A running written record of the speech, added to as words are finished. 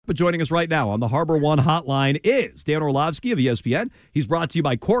but joining us right now on the Harbor One hotline is Dan Orlovsky of ESPN. He's brought to you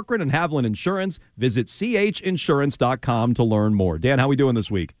by Corcoran and Haviland Insurance. Visit chinsurance.com to learn more. Dan, how are we doing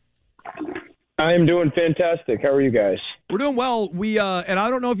this week? I am doing fantastic. How are you guys? We're doing well. And I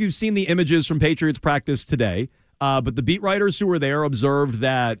don't know if you've seen the images from Patriots practice today, but the beat writers who were there observed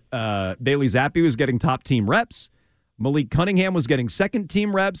that Bailey Zappi was getting top team reps. Malik Cunningham was getting second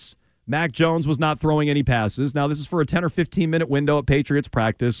team reps. Mac Jones was not throwing any passes. Now, this is for a 10 or 15-minute window at Patriots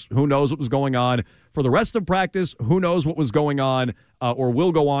practice. Who knows what was going on for the rest of practice? Who knows what was going on or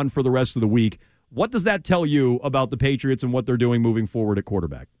will go on for the rest of the week? What does that tell you about the Patriots and what they're doing moving forward at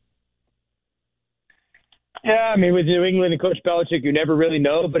quarterback? Yeah, I mean, with New England and Coach Belichick, you never really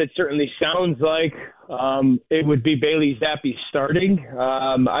know, but it certainly sounds like it would be Bailey Zappi starting.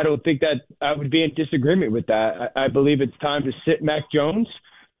 I don't think that I would be in disagreement with that. I believe it's time to sit Mac Jones.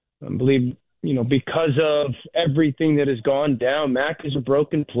 I believe, because of everything that has gone down, Mac is a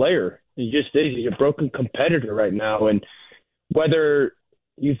broken player. He just is. He's a broken competitor right now. And whether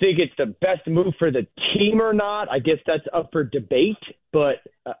you think it's the best move for the team or not, I guess that's up for debate. But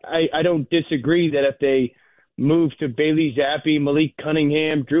I don't disagree that if they move to Bailey Zappi, Malik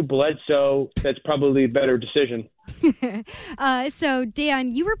Cunningham, Drew Bledsoe, that's probably a better decision. So, Dan,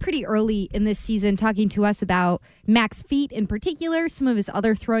 you were pretty early in this season talking to us about Mac's feet in particular, some of his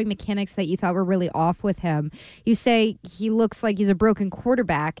other throwing mechanics that you thought were really off with him. You say he looks like he's a broken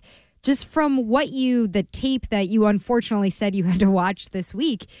quarterback. Just from the tape that you unfortunately said you had to watch this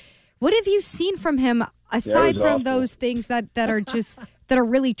week, what have you seen from him aside from those things that are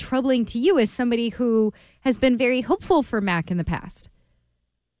really troubling to you as somebody who has been very hopeful for Mac in the past?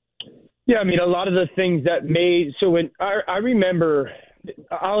 Yeah, I mean, a lot of the things that made – so when I remember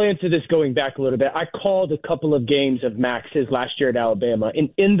 – I'll answer this going back a little bit. I called a couple of games of Mac's his last year at Alabama. And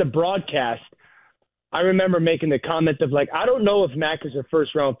in the broadcast, I remember making the comment of, I don't know if Mac is a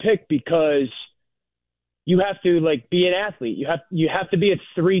first-round pick because you have to, be an athlete. You have to be a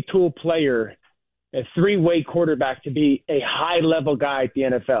three-tool player, a three-way quarterback to be a high-level guy at the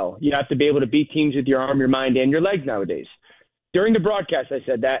NFL. You have to be able to beat teams with your arm, your mind, and your legs nowadays. During the broadcast, I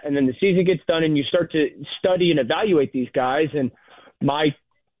said that, and then the season gets done, and you start to study and evaluate these guys, and my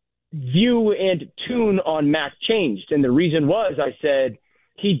view and tune on Mac changed. And the reason was I said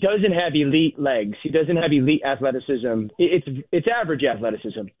he doesn't have elite legs. He doesn't have elite athleticism. It's average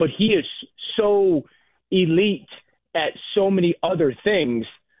athleticism, but he is so elite at so many other things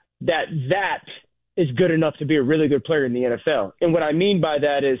that is good enough to be a really good player in the NFL. And what I mean by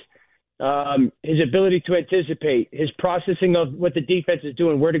that is his ability to anticipate, his processing of what the defense is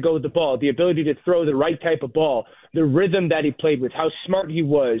doing, where to go with the ball, the ability to throw the right type of ball, the rhythm that he played with, how smart he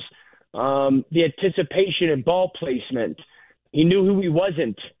was, the anticipation and ball placement. He knew who he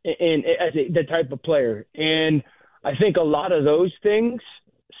wasn't as the type of player. And I think a lot of those things,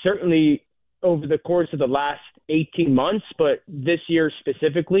 certainly over the course of the last 18 months, but this year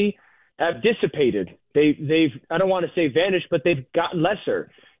specifically, have dissipated. They've I don't want to say vanished, but they've gotten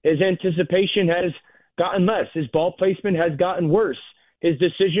lesser. His anticipation has gotten less. His ball placement has gotten worse. His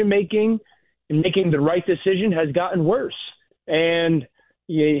decision-making and making the right decision has gotten worse. And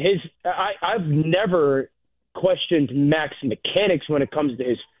I've never questioned Mac's mechanics when it comes to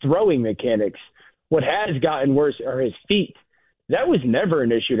his throwing mechanics. What has gotten worse are his feet. That was never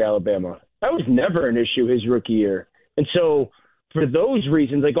an issue at Alabama. That was never an issue his rookie year. And so for those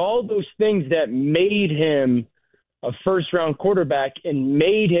reasons, all those things that made him a first-round quarterback and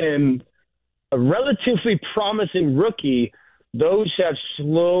made him a relatively promising rookie, those have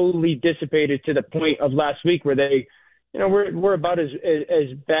slowly dissipated to the point of last week where they, we're about as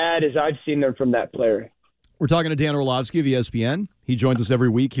bad as I've seen them from that player. We're talking to Dan Orlovsky of ESPN. He joins us every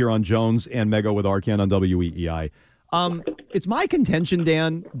week here on Jones and Mego with Arcan on WEEI. It's my contention,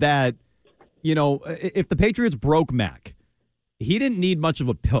 Dan, that, if the Patriots broke Mac, he didn't need much of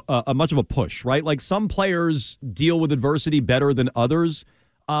a push, right? Like some players deal with adversity better than others.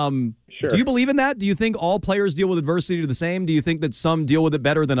 Sure. Do you believe in that? Do you think all players deal with adversity the same? Do you think that some deal with it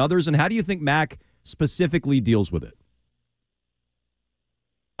better than others? And how do you think Mac specifically deals with it?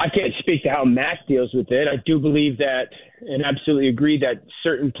 I can't speak to how Mac deals with it. I do believe that and absolutely agree that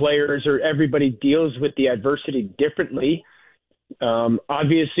certain players or everybody deals with the adversity differently.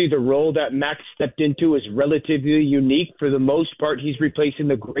 Obviously, the role that Mac stepped into is relatively unique. For the most part, he's replacing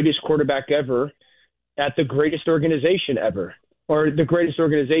the greatest quarterback ever at the greatest organization ever, or the greatest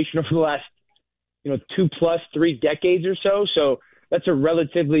organization over the last, 3 decades or so. So that's a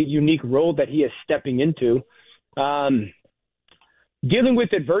relatively unique role that he is stepping into. Dealing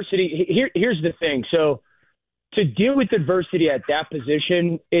with adversity, here's the thing. So to deal with adversity at that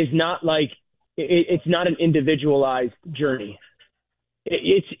position is not like it's not an individualized journey.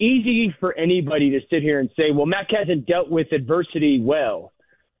 it's easy for anybody to sit here and say, well, Mac hasn't dealt with adversity well.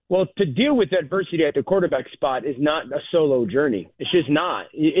 Well, to deal with adversity at the quarterback spot is not a solo journey. It's just not.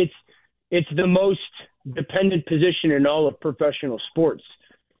 It's the most dependent position in all of professional sports.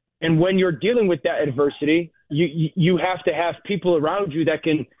 And when you're dealing with that adversity, you have to have people around you that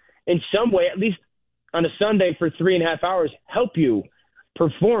can, in some way, at least on a Sunday for 3.5 hours, help you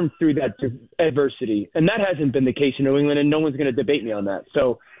perform through that adversity. And that hasn't been the case in New England, and no one's going to debate me on that.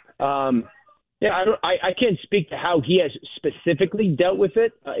 So, I can't speak to how he has specifically dealt with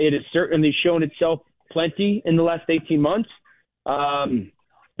it. It has certainly shown itself plenty in the last 18 months.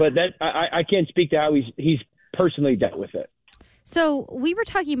 But that I can't speak to how he's personally dealt with it. So we were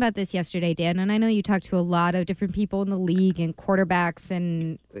talking about this yesterday, Dan, and I know you talked to a lot of different people in the league and quarterbacks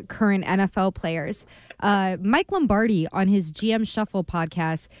and current NFL players. Mike Lombardi on his GM Shuffle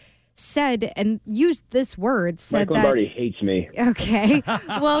podcast said, and used this word, said Mike Lombardi hates me. Okay.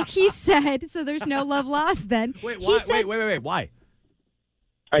 Well, he said, so there's no love lost then. Wait, why? Why?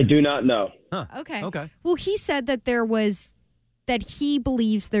 I do not know. Huh. Okay. Well, he said that that he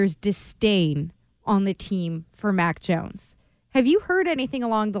believes there's disdain on the team for Mac Jones. Have you heard anything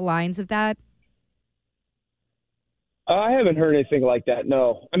along the lines of that? I haven't heard anything like that,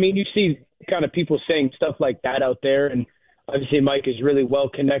 no. I mean, you see kind of people saying stuff like that out there, and obviously Mike is really well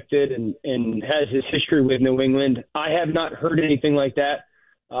connected and has his history with New England. I have not heard anything like that.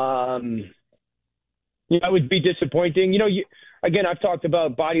 It would be disappointing. Again, I've talked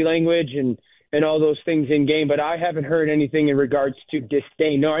about body language and all those things in game, but I haven't heard anything in regards to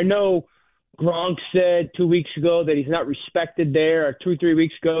disdain. No, I know Gronk said 2 weeks ago that he's not respected there, or 2-3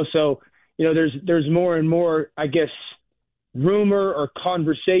 weeks ago. So, there's more and more, I guess, rumor or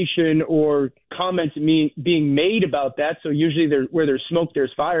conversation or comments being made about that. So usually where there's smoke,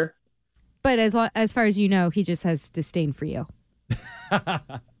 there's fire. But as far as you know, he just has disdain for you.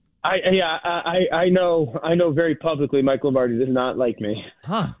 I know very publicly Mike Lombardi does not like me.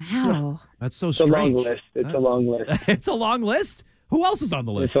 Huh. Wow. That's so strange. It's a long list. It's a long list? Who else is on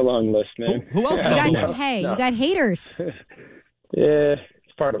the list? It's a long list, man. Who else is on the list? Hey, you got haters. Yeah,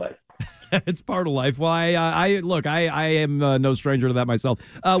 it's part of life. It's part of life. Well, I am no stranger to that myself.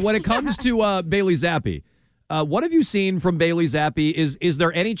 When it comes to Bailey Zappi, what have you seen from Bailey Zappi? Is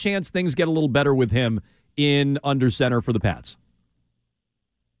there any chance things get a little better with him in under center for the Pats?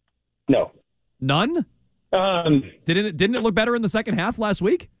 No. None? Didn't it look better in the second half last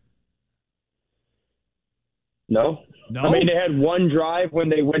week? No. I mean, they had one drive when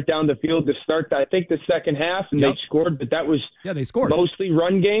they went down the field to start, I think, the second half, and they scored, but that was they scored. Mostly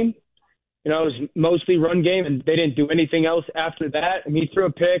run game. It was mostly run game, and they didn't do anything else after that. I mean, he threw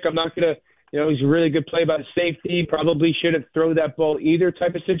a pick. I'm not going to, it was a really good play by the safety. Probably should have thrown that ball either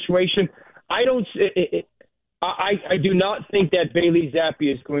type of situation. I do not think that Bailey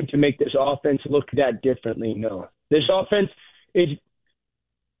Zappi is going to make this offense look that differently, no. This offense is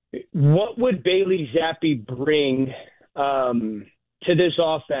 – what would Bailey Zappi bring to this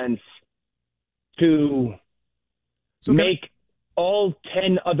offense to make all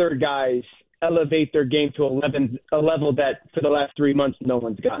 10 other guys elevate their game to a level that for the last 3 months no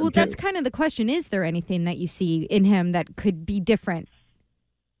one's gotten to? Well, that's kind of the question. Is there anything that you see in him that could be different?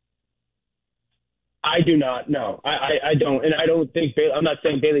 I do not. No, I don't. And I don't think I'm not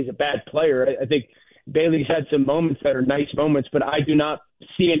saying Bailey's a bad player. I think Bailey's had some moments that are nice moments, but I do not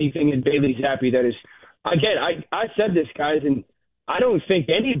see anything in Bailey Zappi that is, again, I said this, guys, and I don't think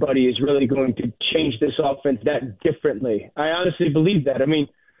anybody is really going to change this offense that differently. I honestly believe that. I mean,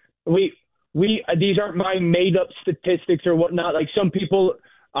 these aren't my made up statistics or whatnot. Like some people,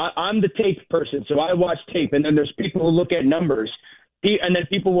 I'm the tape person, so I watch tape, and then there's people who look at numbers. And then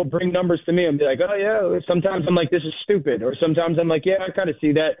people will bring numbers to me and be like, oh, yeah, sometimes I'm like, this is stupid. Or sometimes I'm like, yeah, I kind of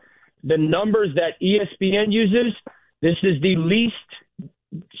see that. The numbers that ESPN uses, this is the least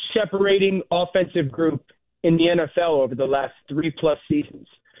separating offensive group in the NFL over the last 3+ seasons.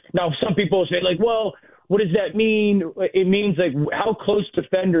 Now, some people will say, like, well, what does that mean? It means, like, how close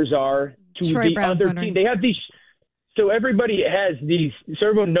defenders are to Troy the Brown's other wondering. team. They have these – so everybody has these, so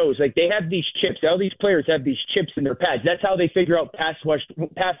everyone knows, like they have these chips. All these players have these chips in their pads. That's how they figure out pass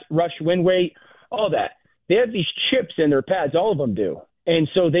rush win rate, all that. They have these chips in their pads. All of them do. And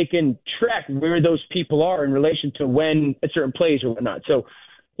so they can track where those people are in relation to when a certain plays or whatnot. So,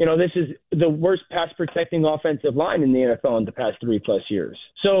 this is the worst pass protecting offensive line in the NFL in the past 3+ years.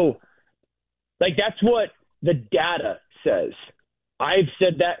 So, like, that's what the data says. I've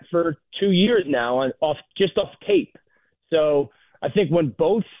said that for 2 years now off tape. So I think when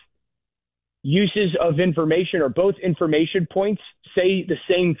both uses of information or both information points say the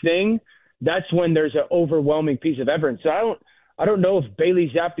same thing, that's when there's an overwhelming piece of evidence. So I don't know if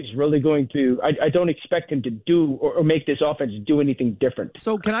Bailey Zappi's really going to. I don't expect him to do or make this offense do anything different.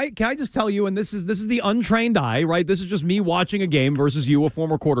 So can I just tell you, and this is the untrained eye, right? This is just me watching a game versus you, a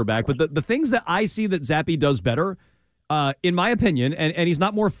former quarterback. But the things that I see that Zappi does better, in my opinion, and he's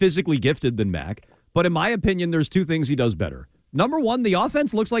not more physically gifted than Mac, but in my opinion, there's two things he does better. Number one, the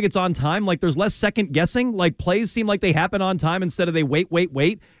offense looks like it's on time. Like there's less second guessing. Like plays seem like they happen on time instead of they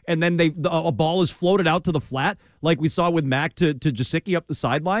wait, and then a ball is floated out to the flat, like we saw with Mac to Gesicki up the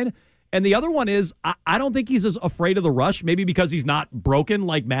sideline. And the other one is I don't think he's as afraid of the rush, maybe because he's not broken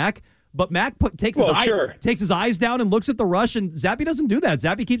like Mac. But Mac takes his eyes down and looks at the rush, and Zappi doesn't do that.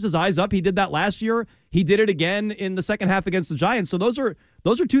 Zappi keeps his eyes up. He did that last year. He did it again in the second half against the Giants. So those are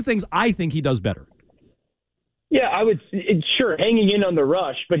two things I think he does better. Yeah, I would sure hanging in on the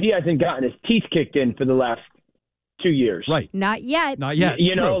rush, but he hasn't gotten his teeth kicked in for the last 2 years. Right. Not yet.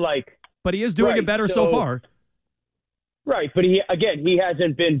 You know, like. But he is doing it better so far. Right, but he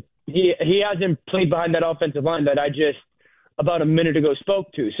hasn't been he hasn't played behind that offensive line that I just about a minute ago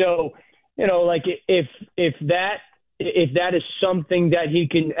spoke to. So, you know, like if that is something that he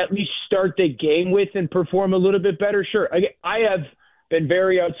can at least start the game with and perform a little bit better, sure. I have been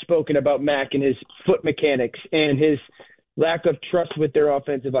very outspoken about Mac and his foot mechanics and his lack of trust with their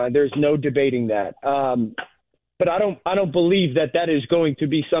offensive line. There's no debating that. But I don't believe that is going to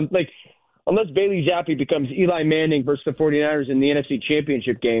be something like, unless Bailey Zappi becomes Eli Manning versus the 49ers in the NFC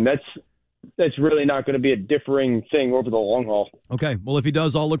Championship game, that's really not going to be a differing thing over the long haul. Okay. Well, if he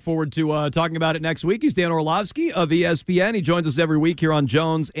does, I'll look forward to talking about it next week. He's Dan Orlovsky of ESPN. He joins us every week here on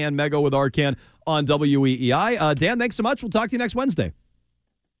Jones and Mego with Arcan on WEEI. Dan, thanks so much. We'll talk to you next Wednesday.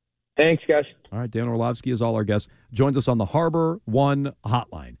 Thanks, guys. All right. Dan Orlovsky is all our guests. Joins us on the Harbor One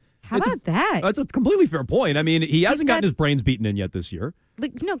hotline. How about that? That's a completely fair point. I mean, he hasn't gotten his brains beaten in yet this year.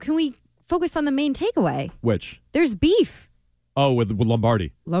 Like, no, can we focus on the main takeaway? Which? There's beef. Oh, with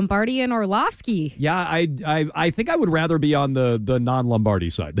Lombardi. Lombardi and Orlovsky. Yeah, I think I would rather be on the non-Lombardi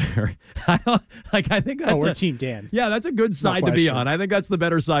side there. I think that's we're Team Dan. Yeah, that's a good side to be on. I think that's the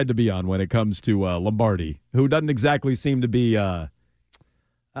better side to be on when it comes to Lombardi, who doesn't exactly seem to be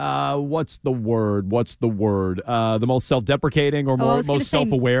what's the word? The most self-deprecating or most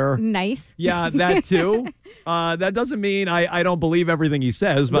self-aware. Nice. Yeah, that too. That doesn't mean I don't believe everything he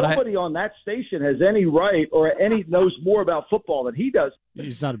says, but nobody on that station has any right or knows more about football than he does.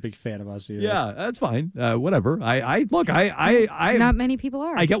 He's not a big fan of us either. Yeah, that's fine. Whatever. I Not many people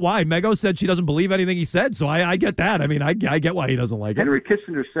are. I get why. Mego said she doesn't believe anything he said, so I get that. I mean, I get why he doesn't like it. Henry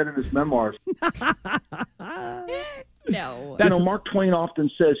Kissinger said in his memoirs. No. Mark Twain often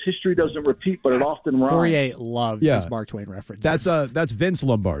says history doesn't repeat, but it often rhymes. Fourier loved his Mark Twain references. That's Vince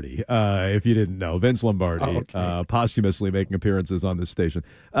Lombardi, if you didn't know. Vince Lombardi, posthumously making appearances on this station.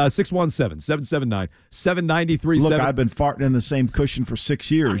 617-779-7937. Look, I've been farting in the same cushion for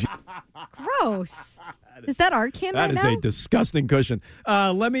 6 years. Gross. Is that Arcan right now? That is a disgusting cushion.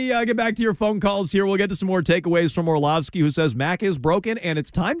 Let me get back to your phone calls here. We'll get to some more takeaways from Orlovsky, who says Mac is broken and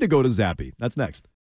it's time to go to Zappi. That's next.